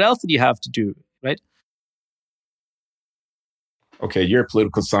it? What else did you have to do, right? Okay, you're a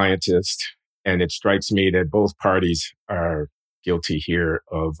political scientist, and it strikes me that both parties are guilty here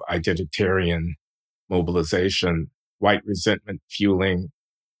of identitarian mobilization, white resentment fueling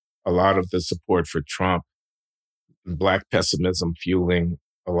a lot of the support for Trump, Black pessimism fueling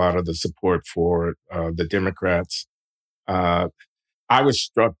a lot of the support for the Democrats. I was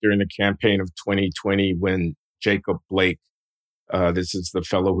struck during the campaign of 2020 when Jacob Blake, this is the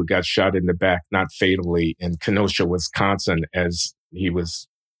fellow who got shot in the back, not fatally, in Kenosha, Wisconsin, as he was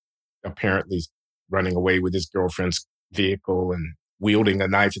apparently running away with his girlfriend's vehicle and wielding a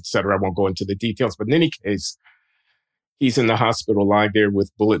knife, etc. I won't go into the details, but in any case, he's in the hospital lying there with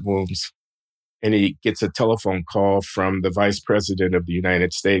bullet wounds. And he gets a telephone call from the vice president of the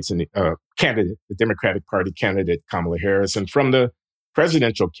United States and candidate, the Democratic Party candidate, Kamala Harris, and from the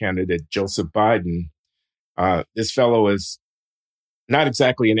presidential candidate, Joseph Biden. This fellow is not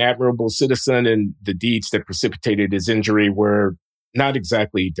exactly an admirable citizen, and the deeds that precipitated his injury were not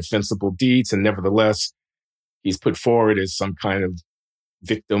exactly defensible deeds. And nevertheless, he's put forward as some kind of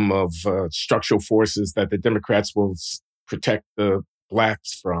victim of structural forces that the Democrats will protect the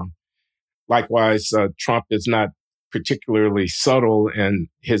Blacks from. Likewise, Trump is not particularly subtle in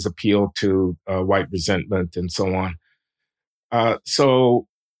his appeal to white resentment and so on.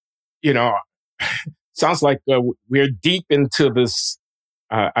 Sounds like we're deep into this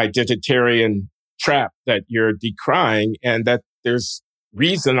identitarian trap that you're decrying, and that there's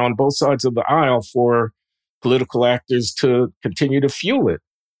reason on both sides of the aisle for political actors to continue to fuel it.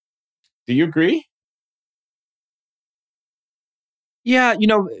 Do you agree? Yeah,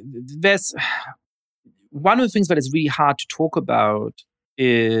 there's one of the things that is really hard to talk about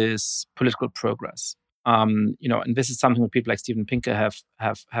is political progress. And this is something that people like Steven Pinker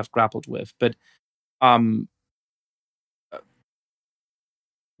have grappled with. But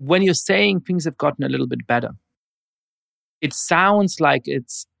when you're saying things have gotten a little bit better, it sounds like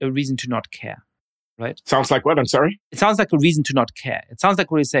it's a reason to not care, right? Sounds like what? I'm sorry? It sounds like a reason to not care. It sounds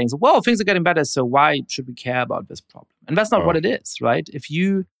like what he's saying is, well, things are getting better, so why should we care about this problem? And that's not what it is, right? If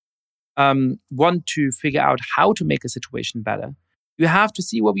you want to figure out how to make a situation better, you have to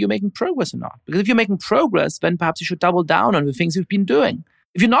see whether you're making progress or not. Because if you're making progress, then perhaps you should double down on the things you've been doing.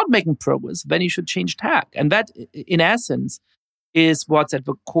 If you're not making progress, then you should change tack. And that, in essence, is what's at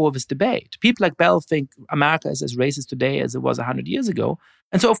the core of this debate. People like Bell think America is as racist today as it was 100 years ago.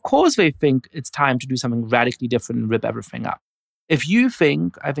 And so, of course, they think it's time to do something radically different and rip everything up. If you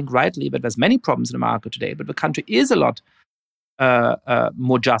think, I think rightly, that there's many problems in America today, but the country is a lot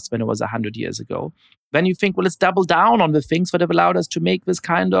more just than it was 100 years ago, then you think, well, let's double down on the things that have allowed us to make this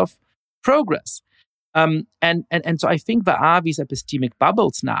kind of progress. And so I think there are these epistemic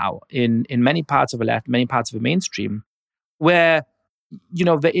bubbles now in many parts of the left, many parts of the mainstream, where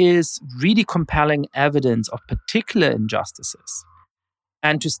there is really compelling evidence of particular injustices.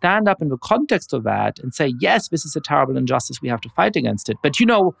 And to stand up in the context of that and say, yes, this is a terrible injustice, we have to fight against it. But,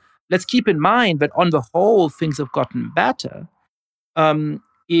 let's keep in mind that on the whole, things have gotten better,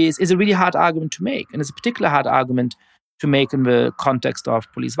 is a really hard argument to make. And it's a particularly hard argument to make in the context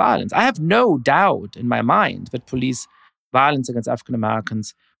of police violence. I have no doubt in my mind that police violence against African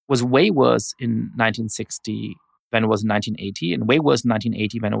Americans was way worse in 1960 than it was in 1980, and way worse in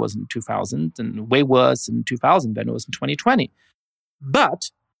 1980 than it was in 2000, and way worse in 2000 than it was in 2020. But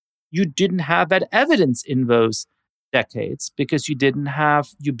you didn't have that evidence in those decades because you didn't have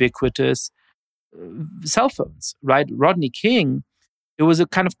ubiquitous cell phones, right? Rodney King, it was a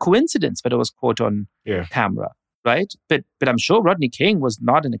kind of coincidence that it was caught on camera, right? But I'm sure Rodney King was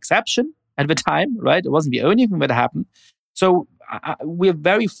not an exception at the time, right? It wasn't the only thing that happened. So we're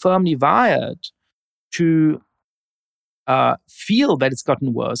very firmly wired to feel that it's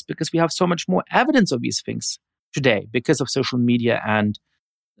gotten worse because we have so much more evidence of these things today because of social media and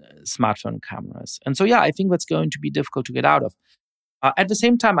smartphone cameras. And so, I think that's going to be difficult to get out of. At the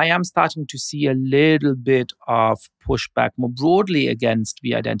same time, I am starting to see a little bit of pushback more broadly against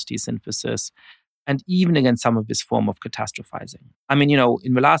the identity synthesis and even against some of this form of catastrophizing. I mean,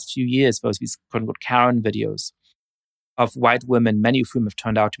 in the last few years, there was these quote-unquote Karen videos of white women, many of whom have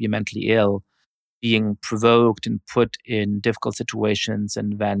turned out to be mentally ill, being provoked and put in difficult situations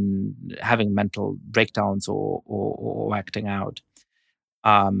and then having mental breakdowns or acting out,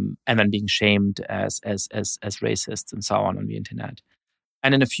 and then being shamed as racists and so on the internet.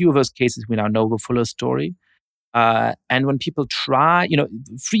 And in a few of those cases, we now know the fuller story. And when people try,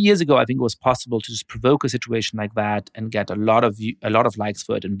 3 years ago, I think it was possible to just provoke a situation like that and get a lot of likes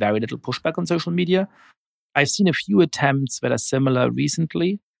for it and very little pushback on social media. I've seen a few attempts that are similar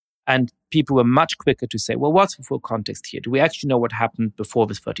recently, and people were much quicker to say, well, what's the full context here? Do we actually know what happened before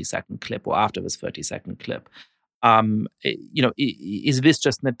this 30-second clip or after this 30-second clip? Is this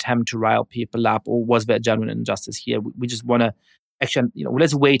just an attempt to rile people up, or was there genuine injustice here? We just want to actually,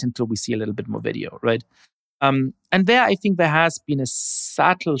 let's wait until we see a little bit more video, right? And there, I think there has been a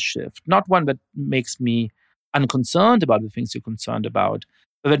subtle shift, not one that makes me unconcerned about the things you're concerned about,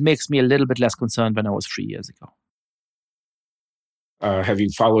 but that makes me a little bit less concerned than I was 3 years ago. Have you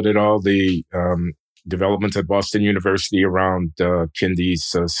followed at all the developments at Boston University around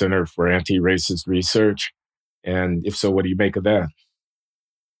Kendi's Center for Anti-Racist Research? And if so, what do you make of that?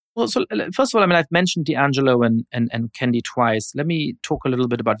 Well, so first of all, I've mentioned DiAngelo and Kendi twice. Let me talk a little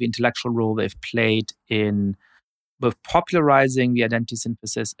bit about the intellectual role they've played in both popularizing the identity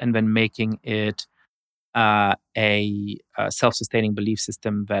synthesis and then making it a self-sustaining belief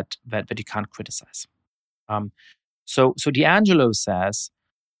system that you can't criticize. So DiAngelo says,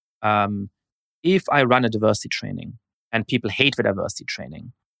 if I run a diversity training and people hate the diversity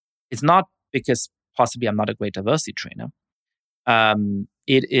training, it's not because possibly I'm not a great diversity trainer.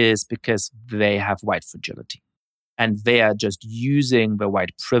 It is because they have white fragility. And they are just using the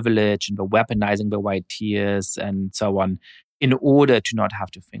white privilege and the weaponizing the white tears and so on in order to not have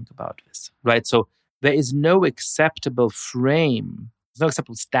to think about this, right? So there is no acceptable frame, there's no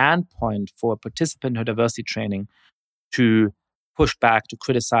acceptable standpoint for a participant in her diversity training to push back, to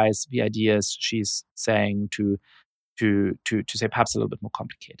criticize the ideas she's saying, to say perhaps a little bit more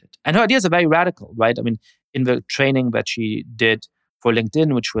complicated. And her ideas are very radical, right? I mean, in the training that she did for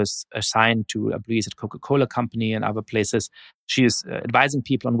LinkedIn, which was assigned to employees at Coca-Cola Company and other places, she is advising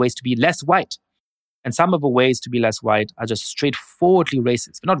people on ways to be less white. And some of the ways to be less white are just straightforwardly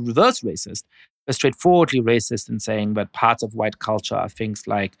racist. They're not reverse racist, but straightforwardly racist in saying that parts of white culture are things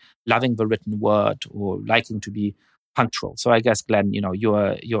like loving the written word or liking to be punctual. So I guess, Glenn,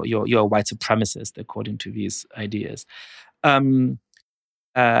 you're a white supremacist according to these ideas. So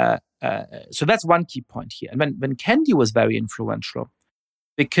that's one key point here. And when Kendi was very influential,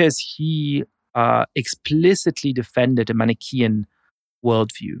 because he explicitly defended a Manichaean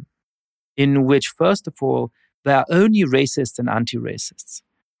worldview, in which, first of all, there are only racists and anti-racists.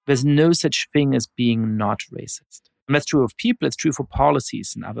 There's no such thing as being not racist. And that's true of people, it's true for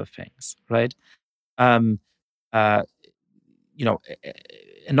policies and other things, right? A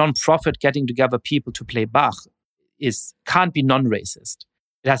non-profit getting together people to play Bach can't be non-racist.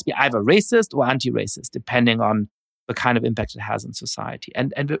 It has to be either racist or anti-racist, depending on the kind of impact it has on society.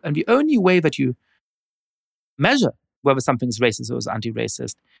 And the only way that you measure whether something is racist or is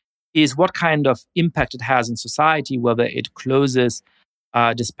anti-racist is what kind of impact it has in society, whether it closes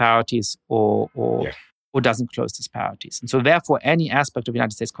disparities or doesn't close disparities. And so therefore, any aspect of the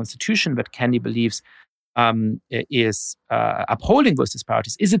United States Constitution that Kendi believes is upholding those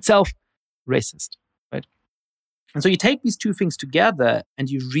disparities is itself racist, right? And so you take these two things together and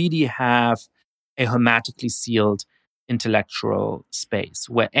you really have a hermetically sealed intellectual space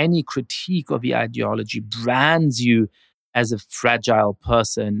where any critique of the ideology brands you as a fragile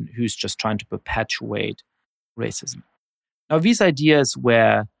person who's just trying to perpetuate racism. Now, these ideas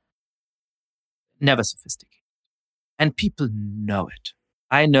were never sophisticated, and people know it.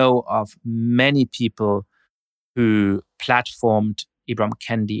 I know of many people who platformed Ibram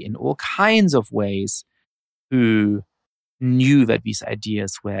Kendi in all kinds of ways who knew that these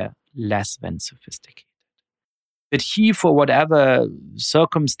ideas were less than sophisticated. But he, for whatever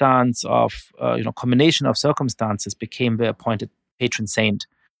circumstance of, combination of circumstances, became the appointed patron saint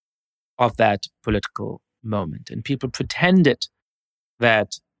of that political moment. And people pretended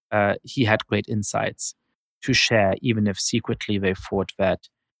that he had great insights to share, even if secretly they thought that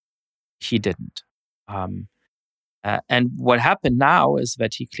he didn't. And what happened now is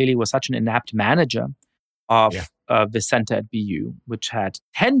that he clearly was such an inept manager of the center at BU, which had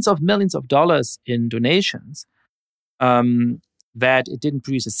tens of millions of dollars in donations, that it didn't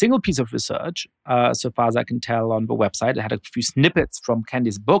produce a single piece of research, so far as I can tell on the website. It had a few snippets from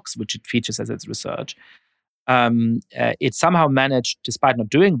Kendi's books, which it features as its research. It somehow managed, despite not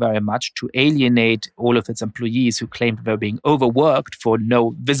doing very much, to alienate all of its employees who claimed they were being overworked for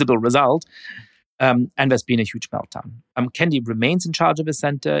no visible result. And there's been a huge meltdown. Kendi remains in charge of the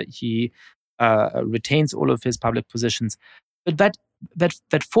center. He retains all of his public positions. But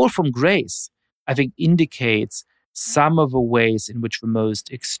that fall from grace, I think, indicates some of the ways in which the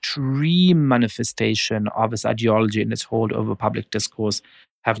most extreme manifestation of his ideology and its hold over public discourse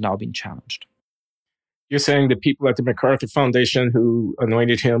have now been challenged. You're saying the people at the MacArthur Foundation who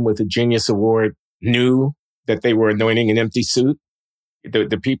anointed him with a Genius Award knew that they were anointing an empty suit?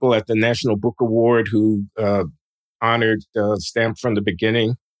 The people at the National Book Award who honored Stamp from the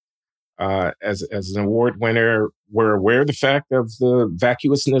beginning as an award winner were aware of the fact of the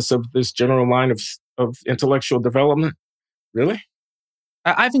vacuousness of this general line of intellectual development? Really?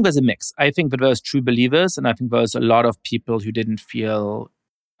 I think there's a mix. I think that there's true believers, and I think there's a lot of people who didn't feel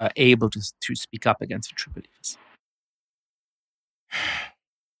able to speak up against the true believers.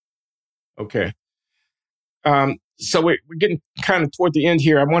 Okay. So we're getting kind of toward the end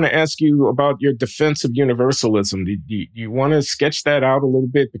here. I want to ask you about your defense of universalism. Do you want to sketch that out a little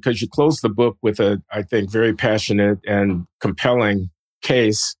bit? Because you closed the book with a, I think, very passionate and compelling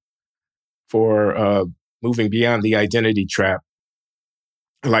case for moving beyond the identity trap.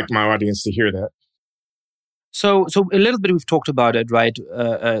 I'd like my audience to hear that. So a little bit we've talked about it, right?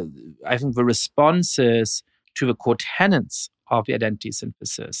 I think the responses to the core tenets of the identity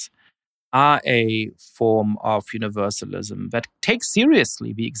synthesis are a form of universalism that takes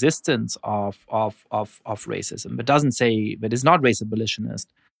seriously the existence of racism, but doesn't say that is not race abolitionist,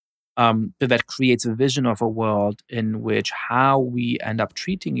 but that creates a vision of a world in which how we end up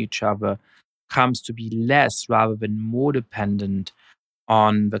treating each other comes to be less rather than more dependent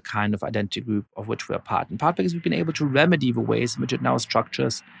on the kind of identity group of which we're part. In part because we've been able to remedy the ways in which it now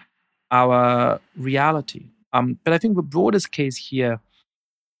structures our reality. But I think the broadest case here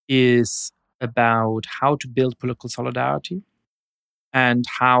is about how to build political solidarity and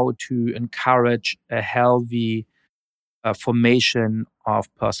how to encourage a healthy formation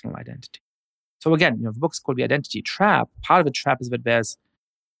of personal identity. So again, the book's called The Identity Trap. Part of the trap is that there's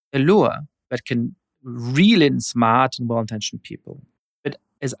a lure that can reel in smart and well-intentioned people, but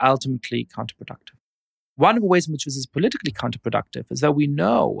is ultimately counterproductive. One of the ways in which this is politically counterproductive is that we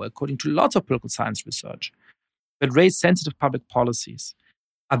know, according to lots of political science research, that race-sensitive public policies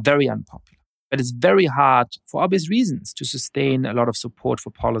are very unpopular. But it's very hard, for obvious reasons, to sustain a lot of support for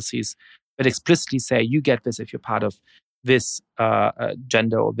policies that explicitly say, you get this if you're part of this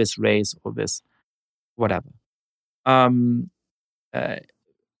gender or this race or this whatever. There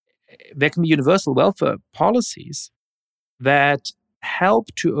can be universal welfare policies that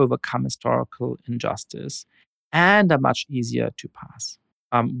help to overcome historical injustice and are much easier to pass.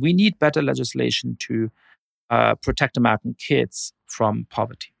 We need better legislation to protect American kids from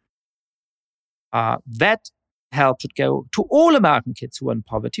poverty. That help should go to all American kids who are in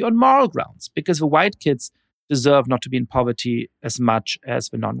poverty on moral grounds, because the white kids deserve not to be in poverty as much as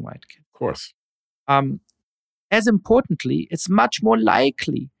the non-white kids. Of course. As importantly, it's much more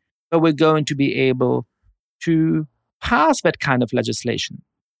likely that we're going to be able to pass that kind of legislation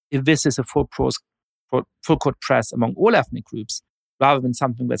if this is a full court press among all ethnic groups, rather than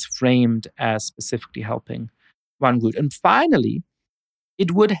something that's framed as specifically helping one group. And finally,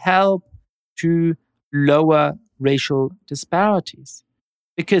 it would help to lower racial disparities.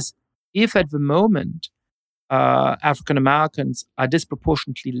 Because if at the moment African Americans are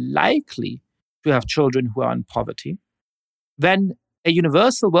disproportionately likely to have children who are in poverty, then a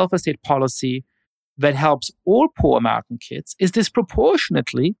universal welfare state policy that helps all poor American kids is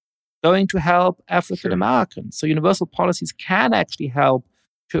disproportionately going to help African Americans. So universal policies can actually help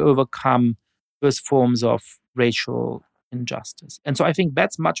to overcome those forms of racial injustice. And so I think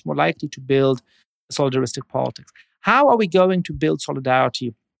that's much more likely to build a solidaristic politics. How are we going to build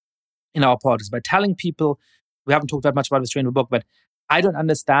solidarity in our politics? By telling people, we haven't talked that much about this during the book, but I don't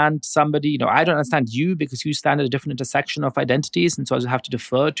understand somebody, I don't understand you because you stand at a different intersection of identities, and so I just have to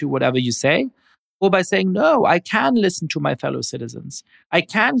defer to whatever you say. Or by saying, no, I can listen to my fellow citizens. I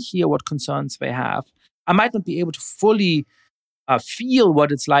can hear what concerns they have. I might not be able to fully feel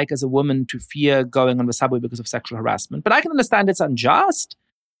what it's like as a woman to fear going on the subway because of sexual harassment. But I can understand it's unjust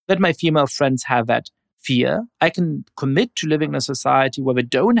that my female friends have that fear. I can commit to living in a society where we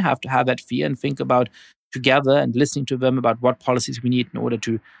don't have to have that fear and think about together and listening to them about what policies we need in order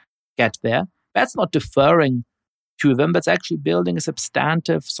to get there. That's not deferring to them, but it's actually building a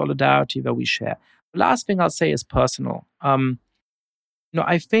substantive solidarity that we share. The last thing I'll say is personal.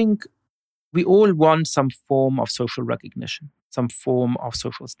 I think we all want some form of social recognition, some form of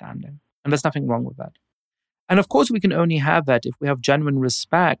social standing. And there's nothing wrong with that. And of course, we can only have that if we have genuine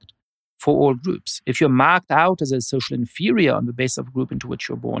respect for all groups. If you're marked out as a social inferior on the basis of a group into which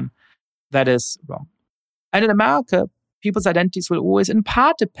you're born, that is wrong. And in America, people's identities will always in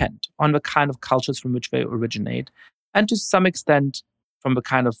part depend on the kind of cultures from which they originate, and to some extent from the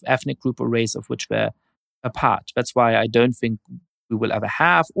kind of ethnic group or race of which they're a part. That's why I don't think we will ever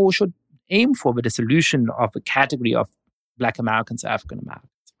have or should aim for the dissolution of the category of Black Americans or African Americans,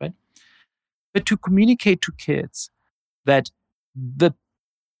 right? But to communicate to kids that the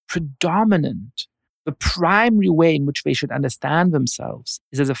predominant, the primary way in which they should understand themselves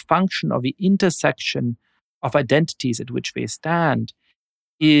is as a function of the intersection of identities at which they stand,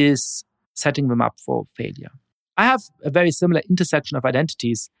 is setting them up for failure. I have a very similar intersection of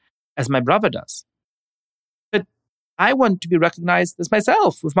identities as my brother does. But I want to be recognized as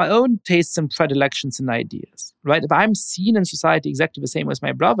myself with my own tastes and predilections and ideas, right? If I'm seen in society exactly the same as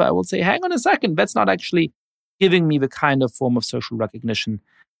my brother, I will say, hang on a second, that's not actually giving me the kind of form of social recognition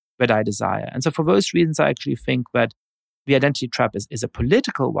that I desire. And so for those reasons, I actually think that the identity trap is a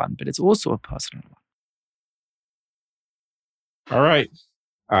political one, but it's also a personal one. All right.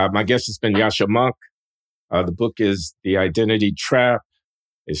 My guest has been Yascha Mounk. The book is The Identity Trap,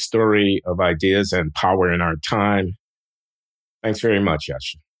 a story of ideas and power in our time. Thanks very much,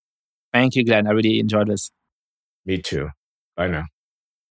 Yascha. Thank you, Glenn. I really enjoyed this. Me too. Bye now.